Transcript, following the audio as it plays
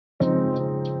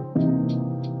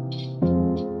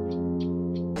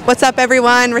What's up,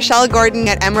 everyone? Rochelle Gordon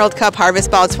at Emerald Cup Harvest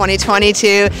Ball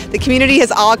 2022. The community has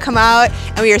all come out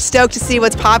and we are stoked to see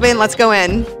what's popping. Let's go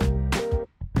in.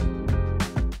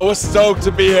 We're stoked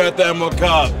to be here at the Emerald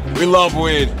Cup. We love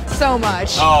weed. So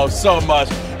much. Oh, so much.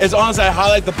 It's honestly, I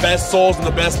highlight the best souls and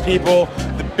the best people.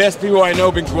 The best people I know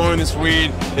have been growing this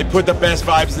weed. They put the best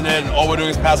vibes in it, and all we're doing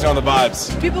is passing on the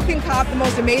vibes. People can cop the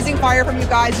most amazing fire from you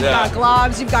guys. You've got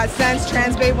gloves, you've got scents,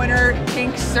 Transbay winner,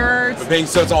 pink certs. Pink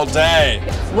certs all day.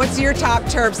 What's your top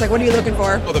terps? Like, what are you looking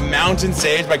for? Oh, the Mountain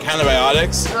Sage by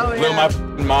Cannabis. Oh, yeah.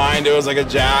 Blew my mind. It was like a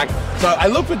jack. So I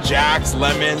look for jacks,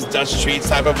 lemons, Dutch treats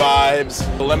type of vibes.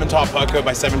 The Lemon Top Pucker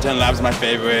by 710 Labs is my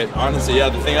favorite. Honestly, yeah,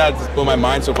 the thing that just blew my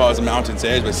mind so far was the Mountain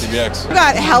Sage by CBX. We've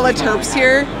got hella terps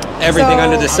here. Everything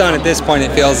under the sun at this point,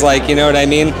 it feels like, you know what I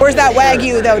mean? Where's that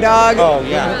Wagyu though, dog? Oh,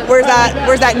 yeah. Where's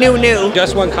that new?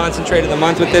 Just won Concentrate of the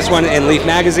Month with this one in Leaf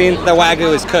Magazine. The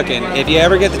Wagyu is cooking. If you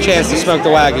ever get the chance to smoke the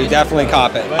Wagyu, definitely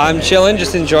cop it. I'm chilling,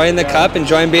 just enjoying the cup,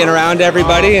 enjoying being around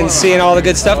everybody and seeing all the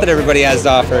good stuff that everybody has to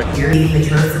offer. You're eating the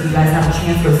turps. If you guys have a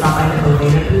chance, go stop by the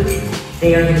Boveda booth.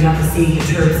 They are giving out the State of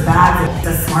Turps bags.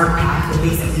 It's a smart pack that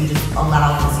basically just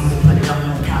allows you to put it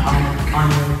on your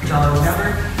jar or whatever,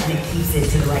 and it keeps it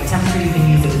to the right temperature. You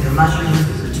can use it with your mushrooms,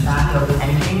 with your tobacco, with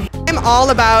anything. I'm all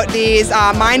about these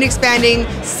mind-expanding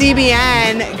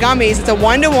CBN gummies. It's a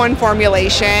 1-to-1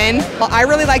 formulation. Well, I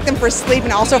really like them for sleep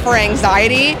and also for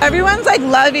anxiety. Everyone's like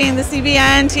loving the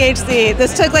CBN THC.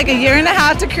 This took like a year and a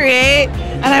half to create,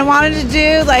 and I wanted to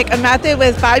do like a method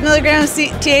with 5 milligrams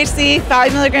THC,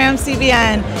 5 milligrams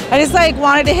CBN. I just like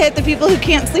wanted to hit the people who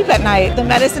can't sleep at night. The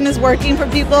medicine is working for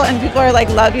people, and people are like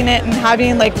loving it and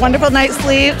having like wonderful night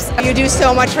sleeps. You do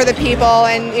so much for the people,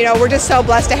 and you know, we're just so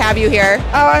blessed to have you here.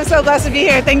 Oh, I'm so blessed to be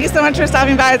here. Thank you so much for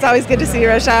stopping by. It's always good to see you,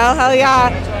 Rochelle. Hell yeah.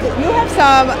 You have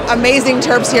some amazing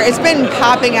terps here. It's been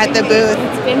popping at the booth.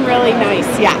 It's been really nice,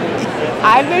 yeah.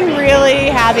 I've been really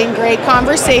having great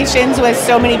conversations with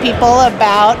so many people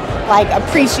about like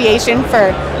appreciation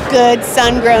for good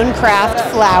sun-grown craft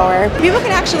flower. People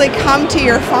can actually come to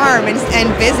your farm and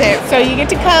visit. So you get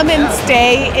to come and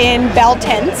stay in bell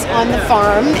tents on the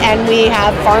farm, and we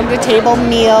have farm-to-table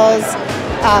meals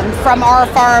from our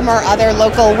farm or other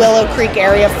local Willow Creek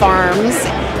area farms.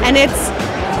 And it's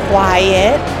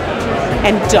quiet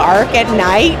and dark at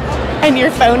night, and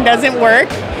your phone doesn't work.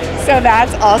 So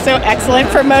that's also excellent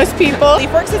for most people.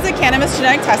 LeafWorks is a cannabis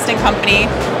genetic testing company.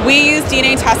 We use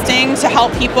DNA testing to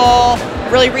help people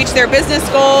really reach their business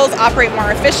goals, operate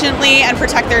more efficiently, and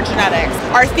protect their genetics.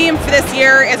 Our theme for this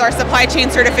year is our supply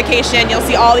chain certification. You'll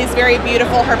see all these very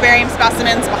beautiful herbarium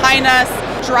specimens behind us,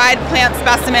 dried plant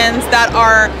specimens that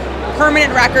are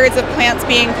permanent records of plants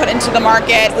being put into the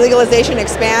market. Legalization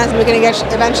expands, and we're going to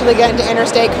eventually get into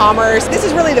interstate commerce. This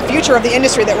is really the future of the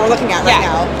industry that we're looking at right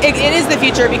now. It is the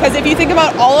future, because if you think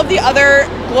about all of the other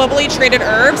globally traded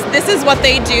herbs, this is what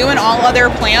they do in all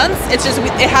other plants. It's just,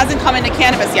 it hasn't come into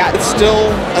cannabis yet. It's still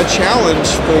a challenge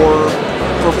for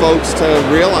folks to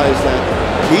realize that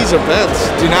these events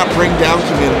do not bring down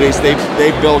communities, they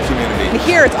build community. And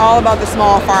here it's all about the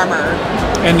small farmer.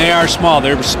 And they are small.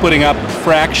 They're splitting up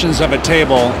fractions of a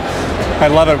table. I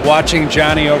love it watching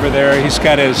Johnny over there. He's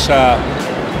got his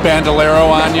bandolero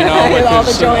on, you know, with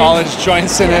all his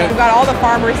joints in it. We've got all the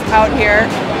farmers out here,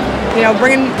 you know,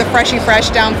 bringing the freshy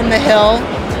fresh down from the hill,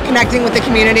 connecting with the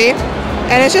community.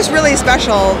 And it's just really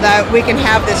special that we can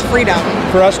have this freedom.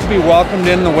 For us to be welcomed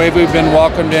in the way we've been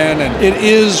welcomed in, and it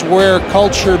is where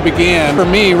culture began. For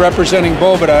me, representing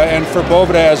Boveda, and for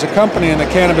Boveda as a company in the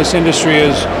cannabis industry,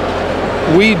 is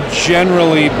we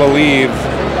generally believe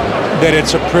that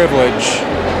it's a privilege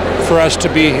for us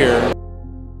to be here.